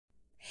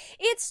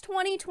It's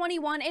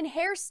 2021 and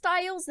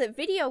hairstyles that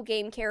video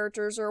game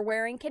characters are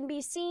wearing can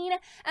be seen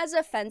as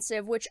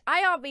offensive, which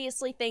I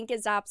obviously think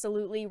is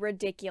absolutely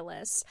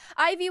ridiculous.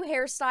 I view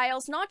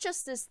hairstyles not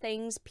just as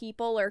things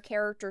people or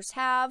characters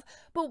have,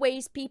 but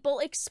ways people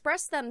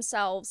express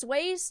themselves,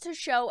 ways to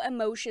show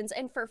emotions,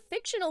 and for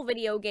fictional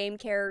video game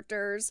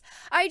characters,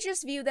 I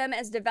just view them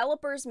as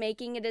developers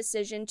making a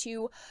decision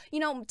to,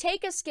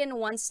 take a skin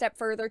one step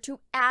further,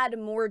 to add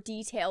more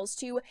details,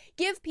 to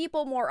give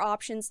people more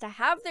options to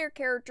have their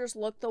characters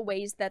look the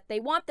ways that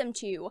they want them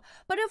to.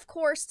 But of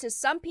course, to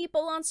some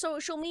people on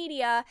social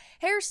media,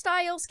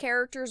 hairstyles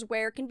characters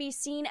wear can be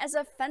seen as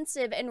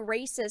offensive and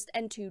racist,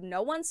 and to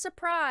no one's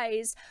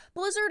surprise,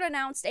 Blizzard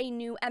announced a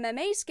new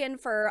MMA skin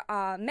for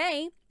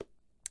Mei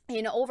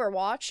in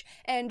Overwatch,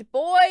 and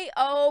boy,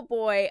 oh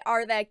boy,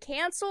 are the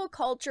cancel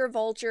culture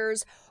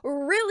vultures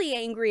really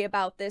angry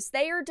about this.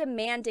 They are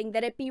demanding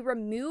that it be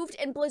removed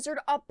and Blizzard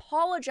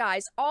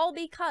apologize, all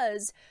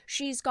because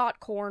she's got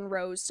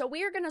cornrows. So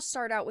we are going to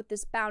start out with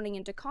this Bounding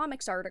into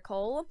Comics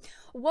article.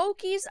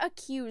 Wokies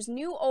accuse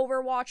new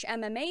Overwatch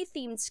MMA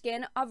themed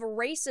skin of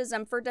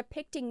racism for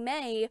depicting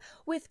Mei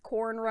with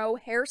cornrow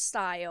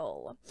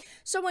hairstyle.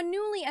 So a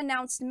newly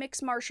announced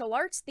mixed martial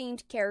arts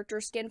themed character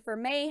skin for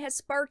Mei has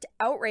sparked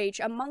outrage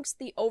amongst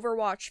the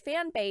Overwatch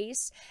fan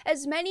base,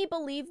 as many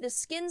believe the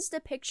skin's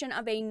depiction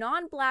of a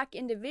non-black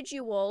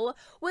individual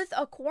with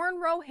a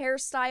cornrow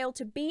hairstyle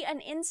to be an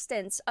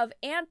instance of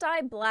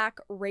anti-black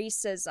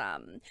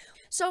racism.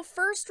 So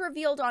first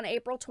revealed on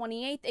April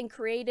 28th and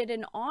created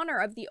in honor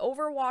of the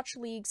Overwatch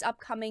League's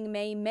upcoming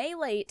May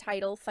Melee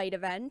title fight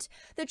event,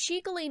 the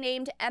cheekily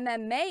named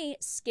MM-Mei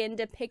skin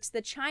depicts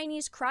the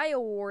Chinese cryo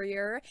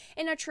warrior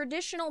in a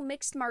traditional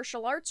mixed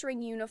martial arts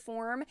ring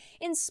uniform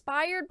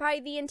inspired by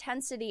the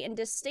intensity and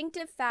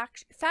distinctive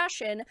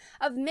fashion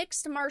of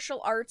mixed martial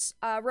arts,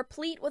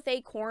 replete with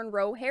a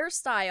cornrow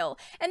hairstyle.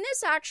 And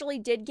this actually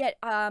did get,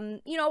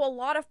 a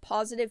lot of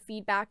positive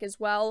feedback as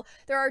well.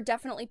 There are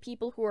definitely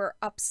people who are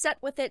upset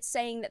with it,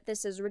 saying that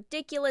this is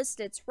ridiculous,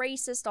 it's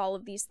racist, all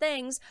of these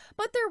things,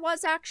 but there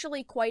was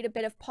actually quite a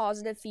bit of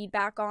positive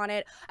feedback on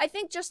it. I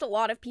think just a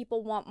lot of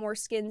people want more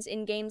skins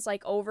in games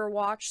like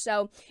Overwatch,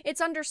 so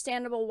it's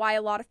understandable why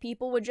a lot of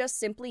people would just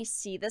simply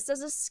see this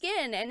as a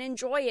skin and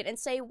enjoy it and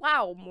say,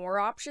 wow, more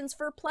options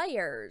for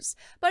players.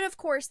 But of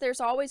course,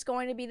 there's always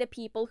going to be the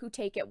people who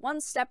take it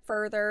one step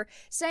further,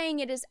 saying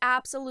it is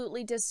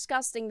absolutely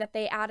disgusting that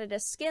they added a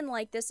skin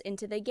like this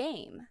into the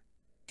game.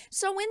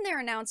 So in their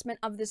announcement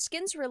of the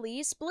skin's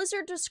release,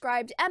 Blizzard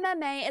described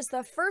MMA as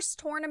the first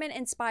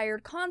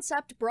tournament-inspired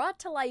concept brought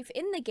to life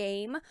in the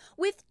game,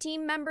 with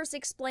team members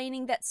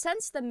explaining that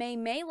since the May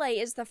Melee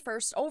is the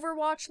first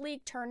Overwatch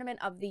League tournament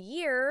of the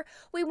year,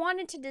 we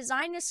wanted to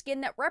design a skin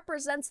that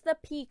represents the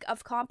peak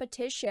of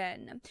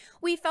competition.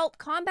 We felt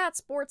combat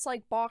sports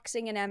like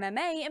boxing and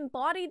MMA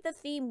embodied the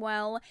theme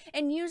well,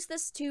 and used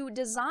this to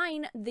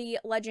design the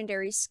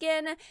legendary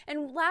skin,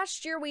 and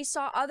last year we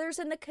saw others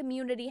in the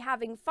community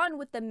having fun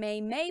with the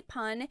May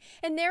pun,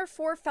 and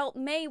therefore felt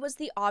Mei was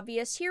the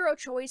obvious hero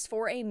choice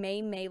for a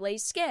May Melee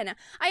skin.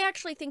 I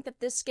actually think that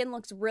this skin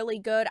looks really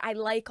good. I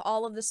like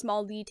all of the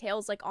small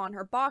details, like on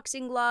her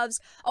boxing gloves,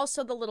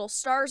 also the little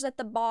stars at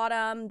the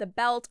bottom, the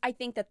belt. I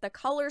think that the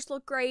colors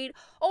look great.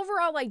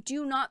 Overall, I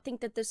do not think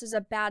that this is a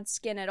bad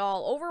skin at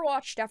all.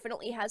 Overwatch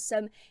definitely has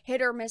some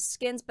hit or miss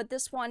skins, but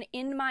this one,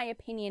 in my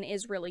opinion,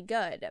 is really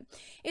good.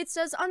 It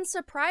says,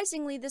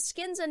 unsurprisingly, the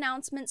skin's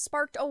announcement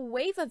sparked a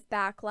wave of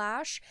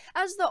backlash,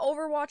 as the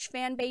Overwatch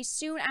fanbase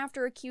soon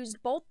after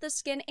accused both the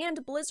skin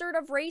and Blizzard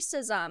of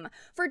racism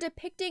for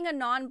depicting a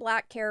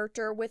non-black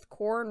character with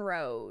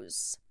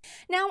cornrows.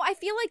 Now, I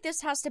feel like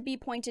this has to be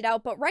pointed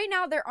out, but right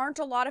now there aren't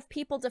a lot of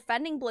people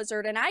defending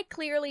Blizzard, and I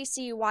clearly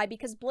see why,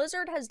 because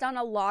Blizzard has done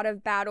a lot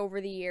of bad over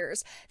the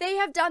years. They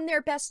have done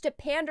their best to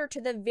pander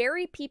to the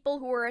very people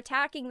who are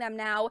attacking them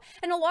now,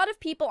 and a lot of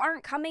people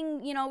aren't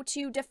coming,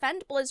 to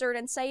defend Blizzard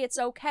and say it's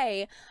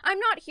okay. I'm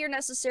not here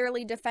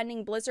necessarily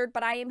defending Blizzard,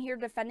 but I am here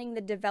defending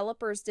the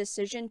developer's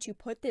decision to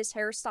put this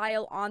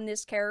hairstyle on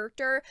this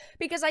character,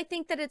 because I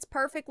think that it's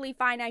perfectly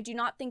fine. I do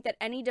not think that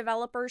any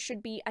developer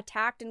should be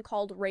attacked and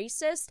called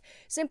racist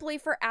simply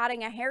for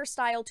adding a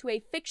hairstyle to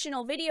a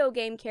fictional video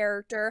game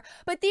character,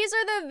 but these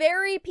are the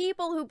very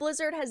people who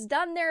Blizzard has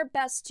done their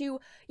best to,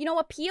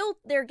 appeal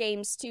their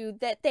games to,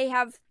 that they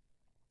have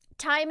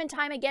time and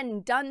time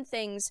again done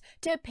things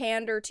to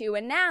pander to,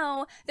 and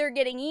now they're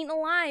getting eaten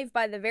alive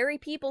by the very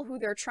people who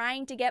they're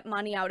trying to get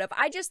money out of.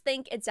 I just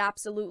think it's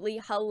absolutely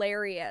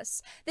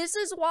hilarious. This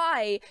is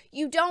why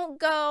you don't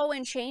go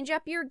and change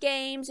up your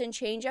games and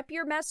change up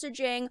your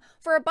messaging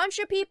for a bunch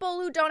of people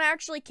who don't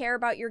actually care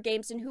about your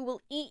games and who will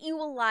eat you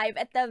alive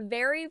at the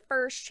very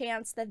first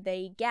chance that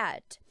they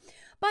get.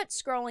 But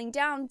scrolling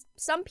down,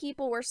 some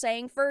people were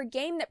saying, for a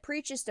game that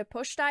preaches to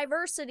push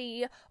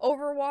diversity,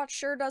 Overwatch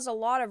sure does a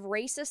lot of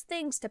racist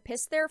things to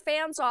piss their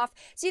fans off.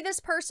 See, this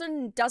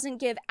person doesn't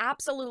give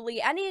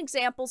absolutely any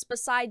examples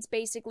besides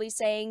basically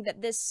saying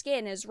that this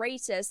skin is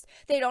racist.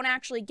 They don't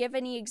actually give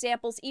any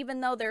examples, even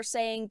though they're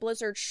saying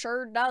Blizzard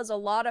sure does a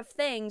lot of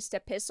things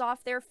to piss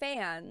off their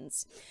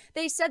fans.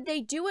 They said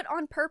they do it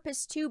on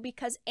purpose too,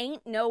 because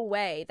ain't no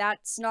way.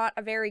 That's not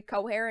a very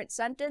coherent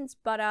sentence,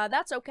 but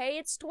that's okay,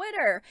 it's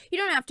Twitter. You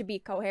don't have to be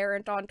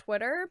coherent on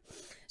Twitter.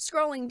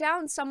 Scrolling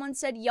down, someone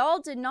said, y'all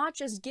did not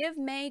just give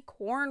Mei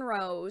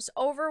cornrows.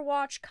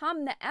 Overwatch,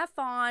 come the F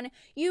on.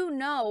 You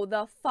know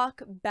the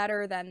fuck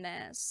better than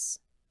this.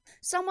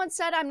 Someone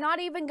said, I'm not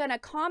even gonna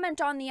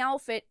comment on the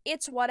outfit,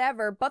 it's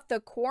whatever, but the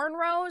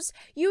cornrows?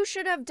 You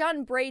should have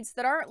done braids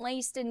that aren't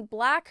laced in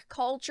black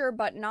culture,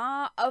 but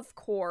nah, of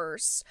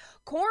course.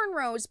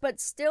 Cornrows,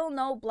 but still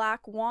no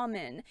black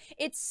woman.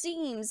 It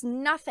seems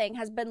nothing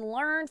has been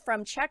learned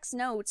from Check's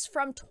notes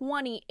from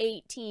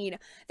 2018.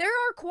 There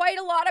are quite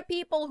a lot of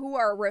people who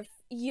are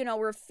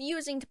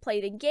refusing to play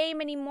the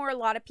game anymore. A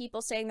lot of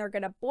people saying they're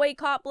gonna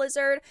boycott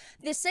Blizzard.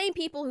 The same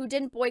people who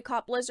didn't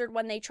boycott Blizzard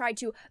when they tried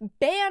to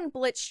ban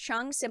Blitzchung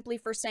simply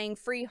for saying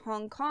free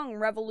Hong Kong,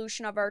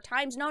 revolution of our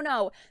times.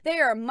 No, they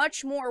are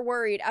much more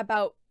worried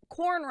about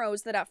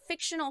cornrows that a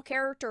fictional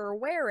character are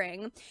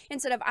wearing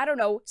instead of, I don't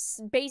know,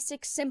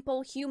 basic,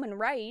 simple human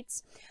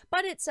rights.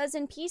 But it says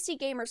in PC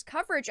Gamer's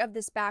coverage of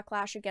this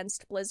backlash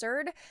against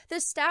Blizzard, the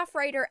staff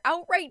writer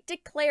outright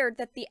declared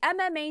that the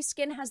MMA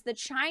skin has the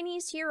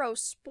Chinese hero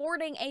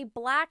sporting a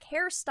black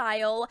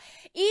hairstyle,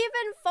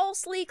 even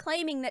falsely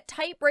claiming that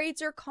tight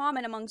braids are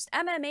common amongst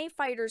MMA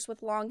fighters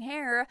with long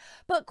hair,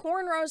 but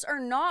cornrows are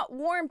not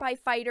worn by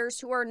fighters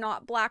who are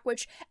not black,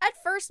 which at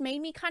first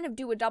made me kind of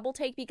do a double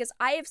take because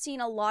I have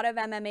seen a lot of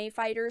MMA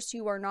fighters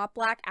who are not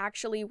black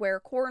actually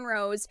wear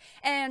cornrows,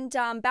 and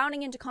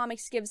Bounding Into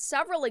Comics gives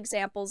several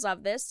examples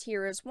of this.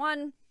 Here is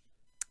one.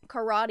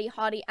 Karate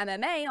Hottie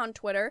MMA on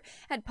Twitter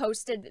had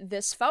posted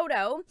this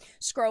photo.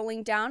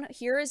 Scrolling down,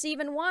 here is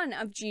even one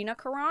of Gina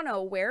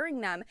Carano wearing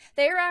them.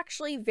 They are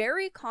actually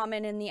very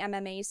common in the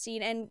MMA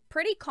scene and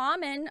pretty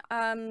common,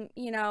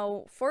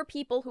 for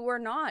people who are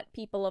not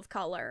people of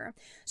color.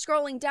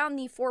 Scrolling down,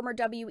 the former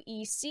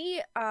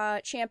WEC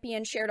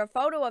champion shared a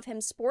photo of him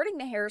sporting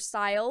the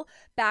hairstyle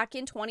back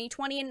in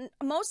 2020, and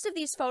most of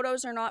these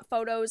photos are not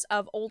photos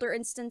of older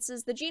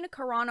instances. The Gina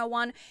Carano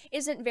one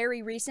isn't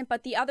very recent,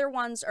 but the other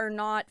ones are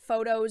not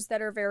photos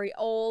that are very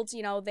old.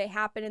 They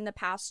happen in the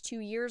past 2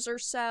 years or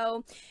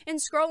so. And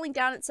scrolling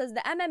down, it says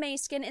the MMA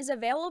skin is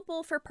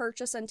available for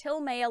purchase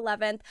until May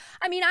 11th.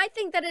 I mean, I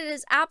think that it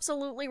is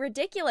absolutely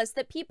ridiculous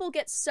that people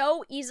get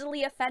so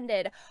easily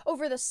offended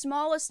over the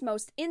smallest,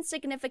 most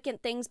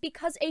insignificant things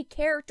because a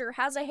character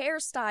has a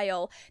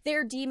hairstyle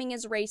they're deeming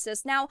as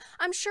racist. Now,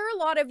 I'm sure a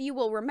lot of you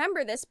will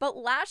remember this, but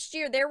last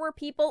year there were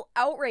people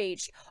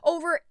outraged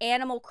over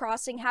Animal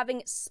Crossing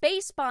having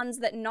space buns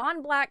that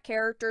non-black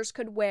characters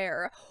could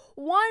wear.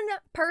 One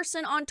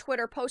person on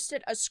Twitter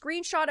posted a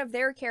screenshot of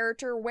their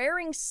character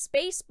wearing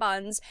space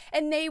buns,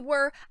 and they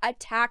were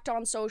attacked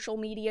on social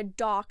media,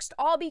 doxxed,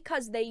 all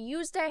because they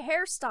used a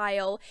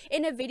hairstyle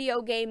in a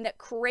video game that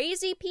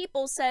crazy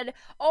people said,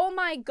 oh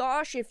my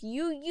gosh, if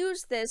you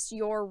use this,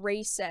 you're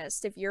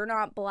racist, if you're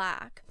not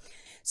black.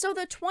 So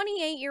the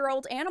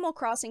 28-year-old Animal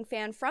Crossing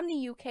fan from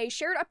the UK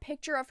shared a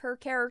picture of her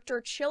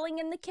character chilling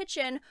in the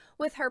kitchen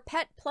with her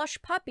pet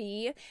plush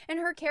puppy, and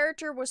her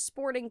character was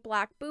sporting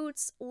black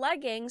boots,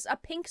 leggings, a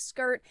pink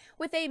skirt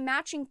with a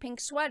matching pink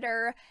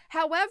sweater.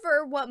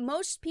 However, what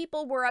most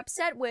people were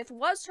upset with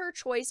was her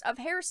choice of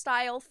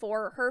hairstyle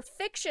for her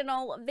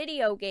fictional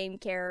video game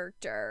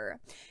character.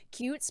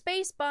 Cute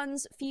space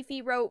buns,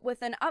 Fifi wrote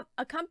with an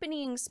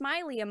accompanying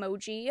smiley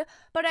emoji,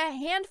 but a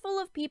handful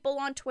of people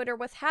on Twitter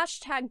with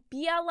hashtag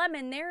BLM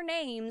in their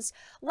names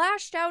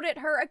lashed out at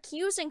her,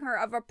 accusing her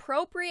of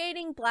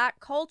appropriating black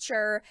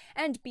culture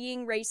and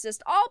being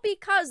racist, all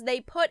because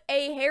they put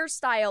a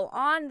hairstyle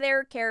on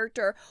their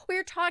character.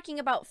 We're talking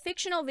about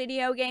fictional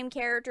video game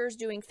characters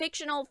doing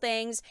fictional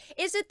things.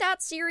 Is it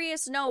that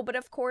serious? No, but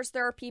of course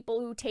there are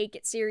people who take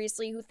it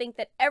seriously, who think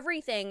that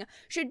everything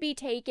should be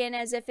taken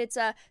as if it's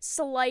a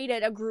slight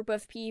at a group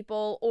of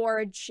people or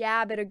a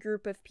jab at a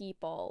group of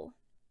people.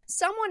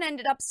 Someone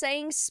ended up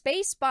saying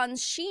space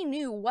buns, she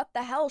knew what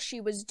the hell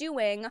she was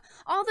doing.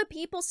 All the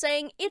people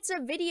saying it's a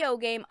video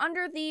game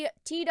under the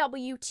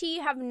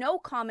TWT have no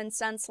common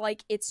sense,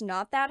 like it's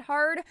not that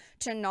hard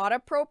to not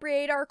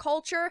appropriate our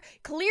culture.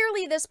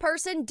 Clearly this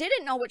person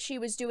didn't know what she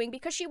was doing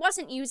because she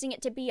wasn't using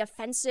it to be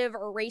offensive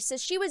or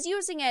racist. She was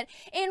using it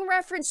in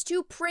reference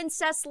to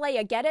Princess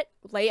Leia. Get it?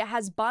 Leia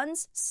has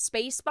buns?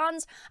 Space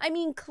buns? I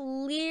mean,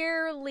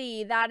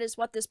 clearly that is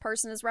what this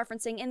person is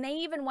referencing, and they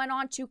even went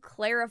on to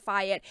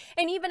clarify it.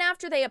 And even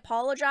after they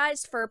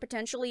apologized for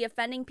potentially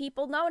offending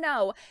people,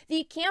 no,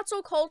 the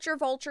cancel culture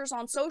vultures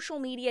on social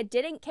media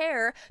didn't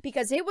care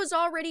because it was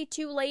already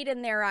too late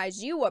in their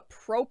eyes. You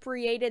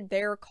appropriated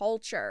their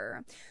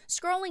culture.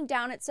 Scrolling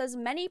down, it says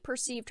many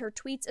perceived her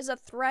tweets as a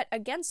threat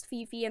against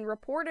Fifi and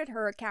reported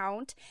her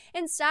account,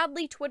 and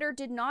sadly Twitter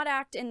did not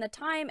act in the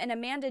time, and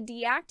Amanda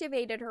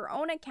deactivated her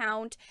own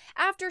account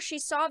after she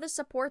saw the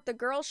support the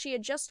girl she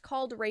had just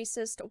called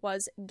racist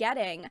was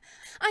getting.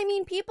 I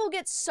mean, people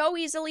get so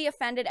easily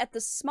offended at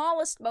the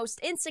smallest, most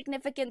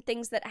insignificant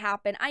things that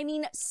happen. I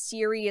mean,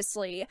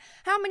 seriously,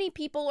 how many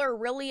people are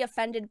really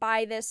offended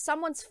by this?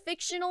 Someone's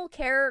fictional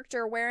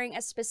character wearing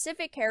a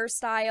specific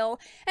hairstyle,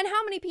 and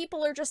how many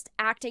people are just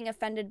acting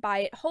offended by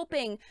it,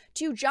 hoping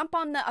to jump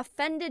on the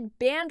offended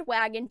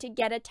bandwagon to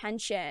get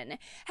attention.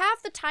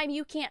 Half the time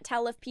you can't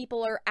tell if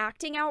people are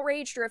acting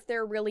outraged or if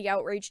they're really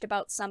outraged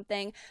about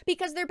something,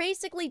 because they're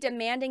basically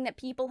demanding that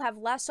people have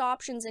less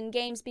options in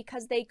games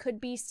because they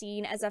could be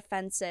seen as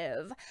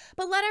offensive.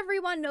 But let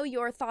everyone know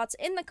your thoughts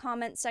in the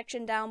comment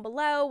section down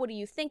below. What do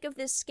you think of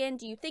this skin?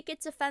 Do you think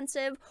it's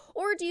offensive,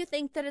 or do you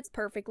think that it's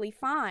perfectly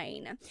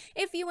fine?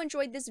 If you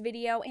enjoyed this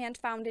video and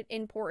found it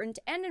important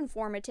and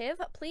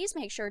informative, please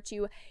make sure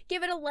to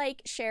give it a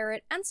like, share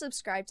it, and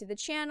subscribe to the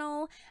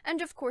channel.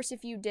 And of course,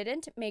 if you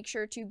didn't, make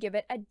sure to give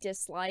it a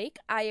dislike.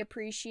 I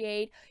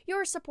appreciate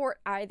your support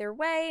either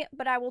way,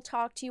 but I will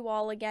talk to you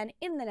all again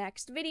in the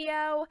next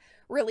video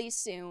really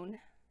soon.